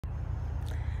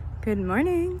Good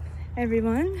morning,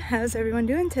 everyone. How's everyone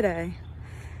doing today?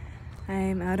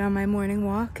 I'm out on my morning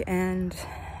walk and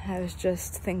I was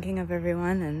just thinking of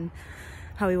everyone and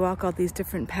how we walk all these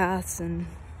different paths and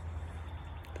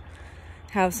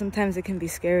how sometimes it can be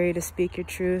scary to speak your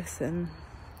truth, and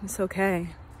it's okay.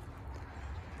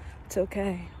 It's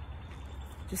okay.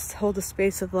 Just hold a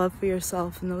space of love for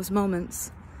yourself in those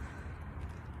moments.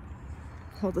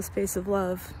 Hold a space of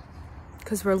love.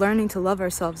 Because we're learning to love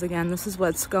ourselves again. This is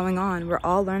what's going on. We're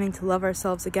all learning to love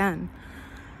ourselves again.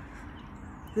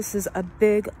 This is a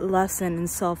big lesson in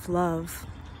self-love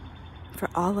for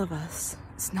all of us.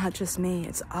 It's not just me,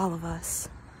 it's all of us.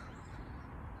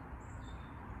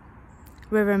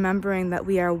 We're remembering that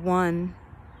we are one,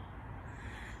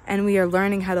 and we are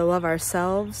learning how to love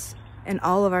ourselves and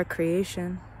all of our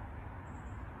creation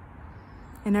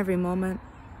in every moment.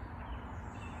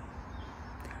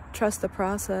 Trust the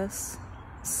process.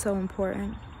 It's so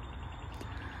important.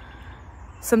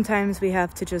 Sometimes we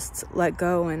have to just let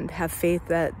go and have faith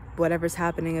that whatever's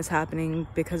happening is happening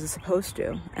because it's supposed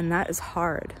to, and that is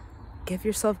hard. Give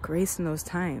yourself grace in those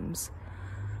times.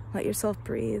 Let yourself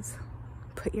breathe.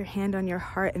 Put your hand on your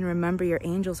heart and remember your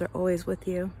angels are always with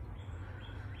you.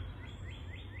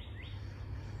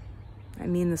 I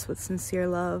mean this with sincere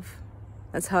love.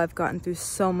 That's how I've gotten through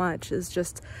so much, is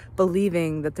just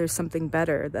believing that there's something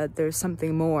better, that there's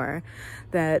something more,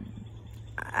 that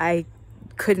I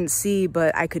couldn't see,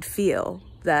 but I could feel,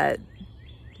 that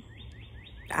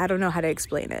I don't know how to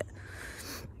explain it.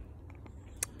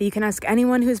 But you can ask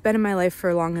anyone who's been in my life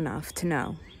for long enough to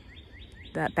know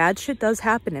that bad shit does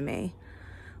happen to me,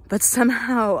 but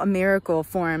somehow a miracle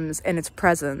forms in its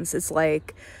presence. It's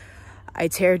like I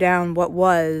tear down what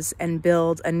was and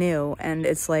build anew, and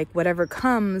it's like whatever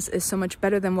comes is so much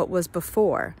better than what was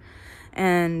before,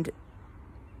 and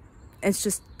it's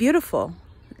just beautiful.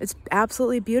 It's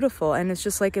absolutely beautiful, and it's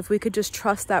just like if we could just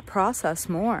trust that process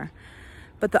more.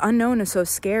 But the unknown is so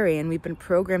scary, and we've been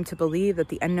programmed to believe that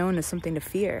the unknown is something to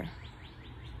fear.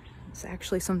 It's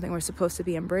actually something we're supposed to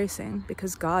be embracing,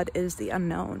 because God is the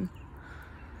unknown.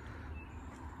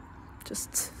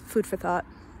 Just food for thought.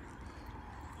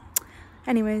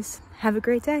 Anyways, have a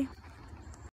great day.